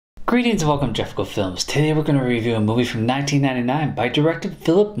Greetings and welcome to Jefficho Films. Today we're going to review a movie from 1999 by director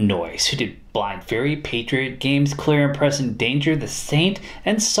Philip Noyce, who did Blind Fury, Patriot Games, Clear and Present Danger, The Saint,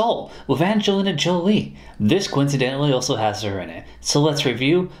 and Soul with Angelina Jolie. This coincidentally also has her in it. So let's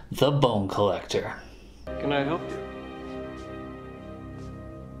review The Bone Collector. Can I help you?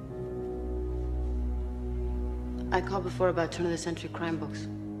 I called before about turn-of-the-century crime books.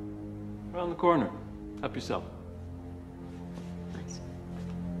 Around the corner. Help yourself. Thanks.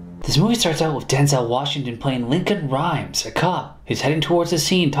 This movie starts out with Denzel Washington playing Lincoln Rhymes, a cop who's heading towards the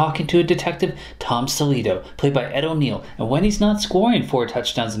scene talking to a detective, Tom Salito, played by Ed O'Neill. And when he's not scoring 4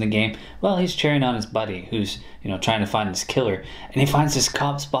 touchdowns in the game, well, he's cheering on his buddy who's, trying to find his killer. And he finds this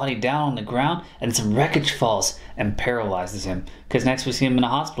cop's body down on the ground and some wreckage falls and paralyzes him. Because next we see him in a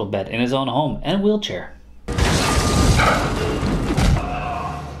hospital bed in his own home and a wheelchair.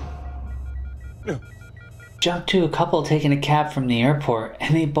 Jump to a couple taking a cab from the airport,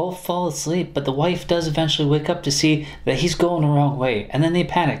 and they both fall asleep, but the wife does eventually wake up to see that he's going the wrong way, and then they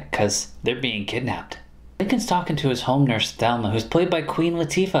panic because they're being kidnapped. Lincoln's talking to his home nurse Thelma, who's played by Queen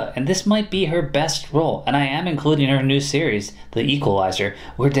Latifah, and this might be her best role, and I am including her new series, The Equalizer,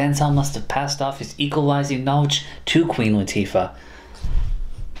 where Denzel must have passed off his equalizing knowledge to Queen Latifah.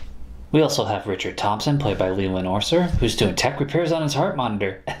 We also have Richard Thompson, played by Leland Orser, who's doing tech repairs on his heart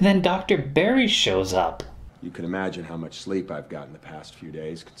monitor, and then Dr. Barry shows up. You can imagine how much sleep I've gotten the past few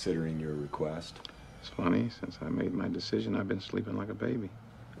days, considering your request. It's funny, since I made my decision, I've been sleeping like a baby.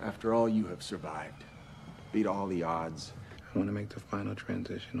 After all, you have survived. Beat all the odds. I want to make the final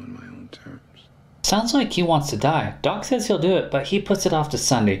transition on my own terms. Sounds like he wants to die. Doc says he'll do it, but he puts it off to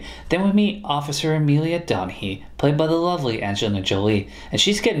Sunday. Then we meet Officer Amelia Donaghy, played by the lovely Angelina Jolie, and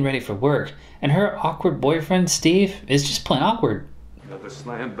she's getting ready for work. And her awkward boyfriend, Steve, is just plain awkward. Another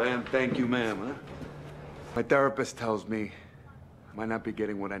slam bam, thank you, ma'am, huh? My therapist tells me I might not be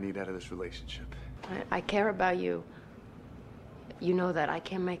getting what I need out of this relationship. I care about you. You know that I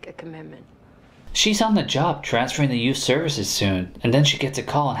can't make a commitment. She's on the job transferring the youth services soon, and then she gets a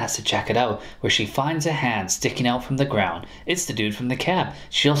call and has to check it out, where she finds a hand sticking out from the ground. It's the dude from the cab.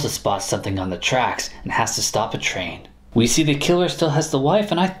 She also spots something on the tracks and has to stop a train. We see the killer still has the wife,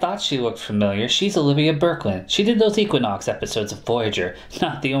 and I thought she looked familiar. She's Olivia Birkeland. She did those Equinox episodes of Voyager.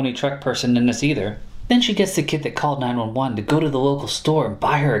 Not the only Trek person in this either. Then she gets the kid that called 911 to go to the local store and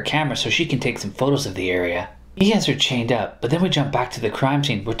buy her a camera so she can take some photos of the area. He has her chained up, but then we jump back to the crime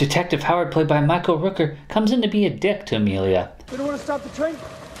scene where Detective Howard, played by Michael Rooker, comes in to be a dick to Amelia. You don't want to stop the train?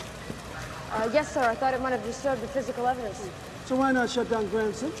 Yes, sir. I thought it might have disturbed the physical evidence. So why not shut down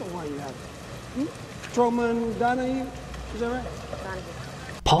Grand Central while you have it? Patrolman Donaghy, is that right?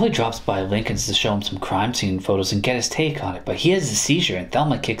 Paulie drops by Lincoln's to show him some crime scene photos and get his take on it, but he has a seizure and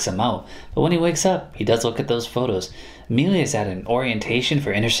Thelma kicks him out. But when he wakes up, he does look at those photos. Amelia is at an orientation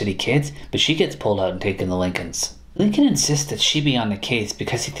for inner city kids, but she gets pulled out and taken to Lincoln's. Lincoln insists that she be on the case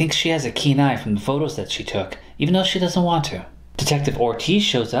because he thinks she has a keen eye from the photos that she took, even though she doesn't want to. Detective Ortiz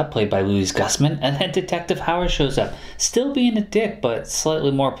shows up, played by Guzmán, and then Detective Howard shows up, still being a dick, but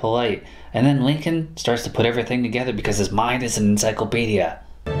slightly more polite. And then Lincoln starts to put everything together because his mind is an encyclopedia.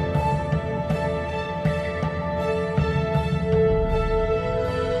 In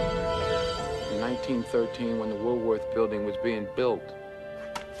 1913, when the Woolworth building was being built,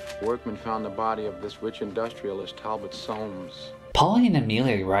 workmen found the body of this rich industrialist, Talbot Soames. Paulie and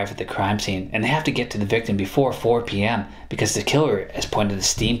Amelia arrive at the crime scene, and they have to get to the victim before 4 p.m. because the killer has pointed a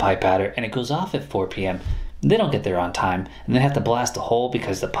steam pipe at her and it goes off at 4 p.m. They don't get there on time, and they have to blast a hole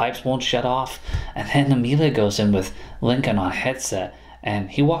because the pipes won't shut off. And then Amelia goes in with Lincoln on a headset,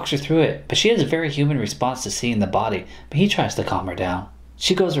 and he walks her through it, but she has a very human response to seeing the body, but he tries to calm her down.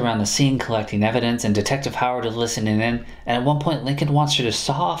 She goes around the scene collecting evidence, and Detective Howard is listening in, and at one point Lincoln wants her to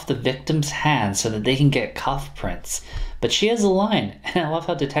saw off the victim's hands so that they can get cuff prints. But she has a line, and I love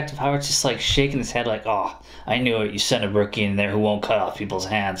how Detective Howard's just like shaking his head like, "Oh, I knew it, you sent a rookie in there who won't cut off people's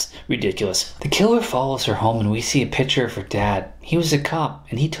hands. Ridiculous." The killer follows her home and we see a picture of her dad. He was a cop,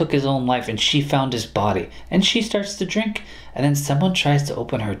 and he took his own life, and she found his body, and she starts to drink, and then someone tries to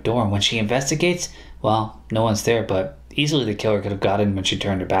open her door, and when she investigates, well, no one's there, but easily the killer could have got in when she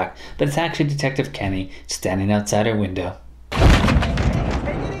turned her back. But it's actually Detective Cheney standing outside her window.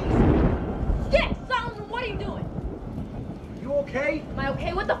 Yes, Solomon, what are you doing? You okay? Am I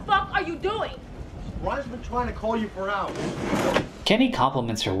okay? What the fuck are you doing? Ron's been trying to call you for hours. Cheney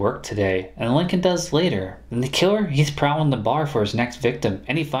compliments her work today, and Lincoln does later. And the killer, he's prowling the bar for his next victim,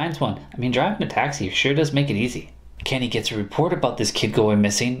 and he finds one. I mean, driving a taxi sure does make it easy. Cheney gets a report about this kid going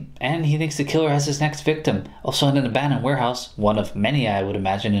missing, and he thinks the killer has his next victim, also in an abandoned warehouse, one of many I would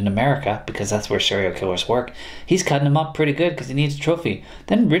imagine in America, because that's where serial killers work. He's cutting him up pretty good because he needs a trophy.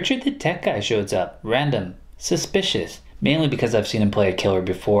 Then Richard the tech guy shows up, random, suspicious, mainly because I've seen him play a killer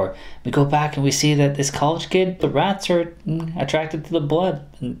before. We go back and we see that this college kid, the rats are attracted to the blood,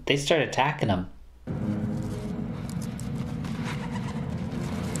 and they start attacking him.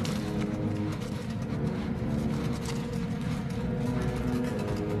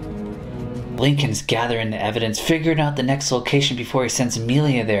 Lincoln's gathering the evidence, figuring out the next location before he sends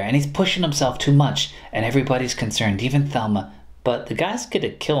Amelia there, and he's pushing himself too much, and everybody's concerned, even Thelma. But the guy's gonna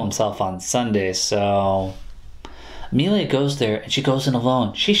kill himself on Sunday, so... Amelia goes there, and she goes in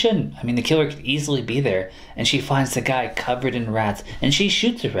alone. She shouldn't. I mean, the killer could easily be there, and she finds the guy covered in rats, and she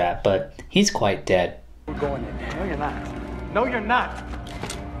shoots a rat, but he's quite dead. We're going in there. No, you're not. No, you're not.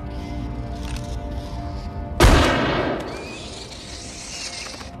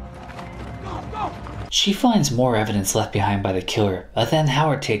 She finds more evidence left behind by the killer, but then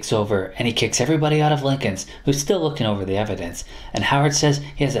Howard takes over and he kicks everybody out of Lincoln's, who's still looking over the evidence. And Howard says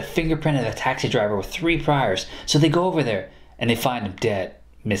he has a fingerprint of the taxi driver with 3 priors, so they go over there and they find him dead,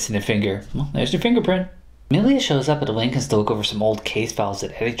 missing a finger. Well, there's your fingerprint. Amelia shows up at Lincoln's to look over some old case files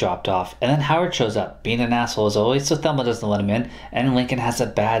that Eddie dropped off, and then Howard shows up, being an asshole as always, so Thelma doesn't let him in, and Lincoln has a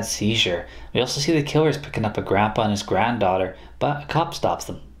bad seizure. We also see the killers picking up a grandpa and his granddaughter, but a cop stops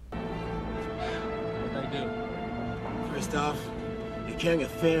them. First off, you're carrying a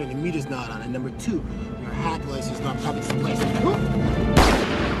fare and your meter's not on. And number 2, your hack license is not public supplies.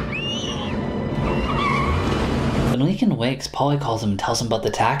 When Lincoln wakes, Polly calls him and tells him about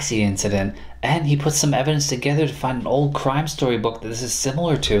the taxi incident, and he puts some evidence together to find an old crime story book that this is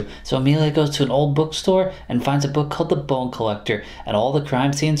similar to. So Amelia goes to an old bookstore and finds a book called The Bone Collector, and all the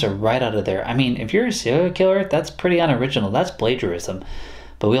crime scenes are right out of there. I mean, if you're a serial killer, that's pretty unoriginal. That's plagiarism.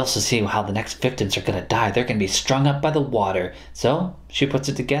 But we also see how the next victims are going to die. They're going to be strung up by the water. So she puts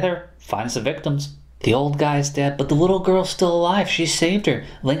it together, finds the victims. The old guy's dead, but the little girl's still alive. She saved her.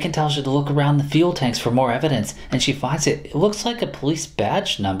 Lincoln tells her to look around the fuel tanks for more evidence, and she finds it. It looks like a police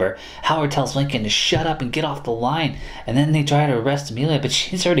badge number. Howard tells Lincoln to shut up and get off the line, and then they try to arrest Amelia, but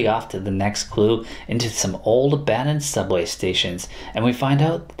she's already off to the next clue, into some old abandoned subway stations. And we find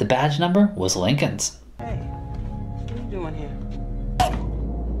out that the badge number was Lincoln's. Hey, what are you doing here?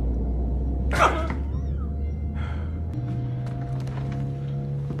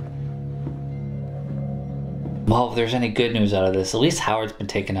 Well, if there's any good news out of this, at least Howard's been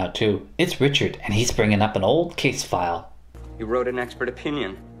taken out too. It's Richard, and he's bringing up an old case file. You wrote an expert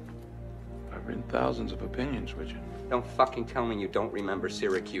opinion. I've written thousands of opinions, Richard. Don't fucking tell me you don't remember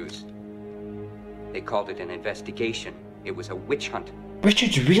Syracuse. They called it an investigation. It was a witch hunt.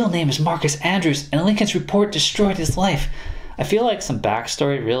 Richard's real name is Marcus Andrews, and Lincoln's report destroyed his life. I feel like some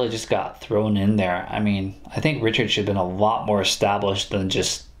backstory really just got thrown in there. I mean, I think Richard should have been a lot more established than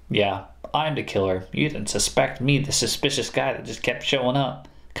just, yeah, I'm the killer. You didn't suspect me, the suspicious guy that just kept showing up.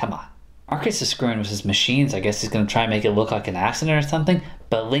 Come on. Marcus is screwing with his machines. I guess he's going to try and make it look like an accident or something.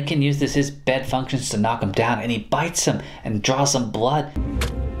 But Lincoln uses his bed functions to knock him down, and he bites him and draws some blood.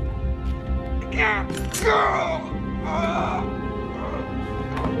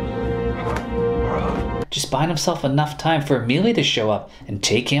 Just buying himself enough time for Amelia to show up and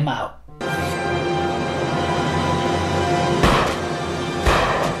take him out.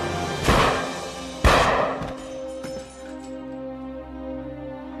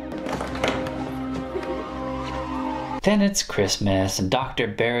 Then it's Christmas, and Dr.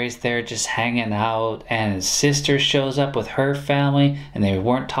 Barry's there just hanging out, and his sister shows up with her family, and they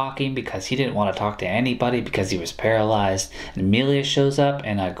weren't talking because he didn't want to talk to anybody because he was paralyzed. And Amelia shows up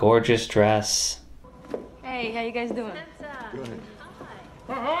in a gorgeous dress. Hey, how you guys doing? Good.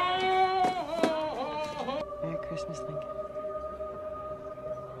 Merry Christmas, Lincoln.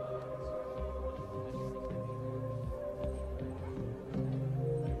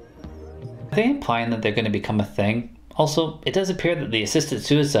 Are they implying that they're going to become a thing? Also, it does appear that the assisted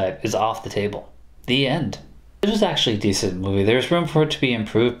suicide is off the table. The end. This was actually a decent movie. There's room for it to be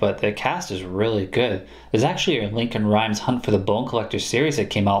improved, but the cast is really good. There's actually a Lincoln Rhymes Hunt for the Bone Collector series that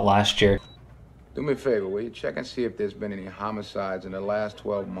came out last year. Do me a favor, will you check and see if there's been any homicides in the last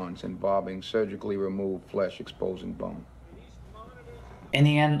 12 months involving surgically removed flesh exposing bone? in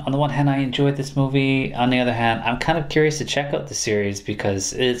the end, on the one hand, I enjoyed this movie. On the other hand, I'm kind of curious to check out the series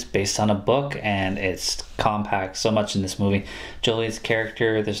because it's based on a book and it's compact so much in this movie. Jolie's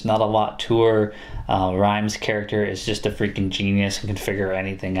character, there's not a lot to her. Rhymes' character is just a freaking genius and can figure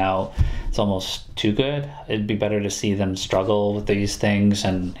anything out. It's almost too good. It'd be better to see them struggle with these things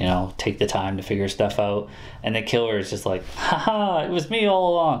and, you know, take the time to figure stuff out. And the killer is just like, haha, it was me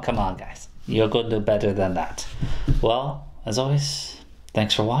all along. Come on, guys. You're going to do better than that. Well, as always,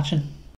 thanks for watching.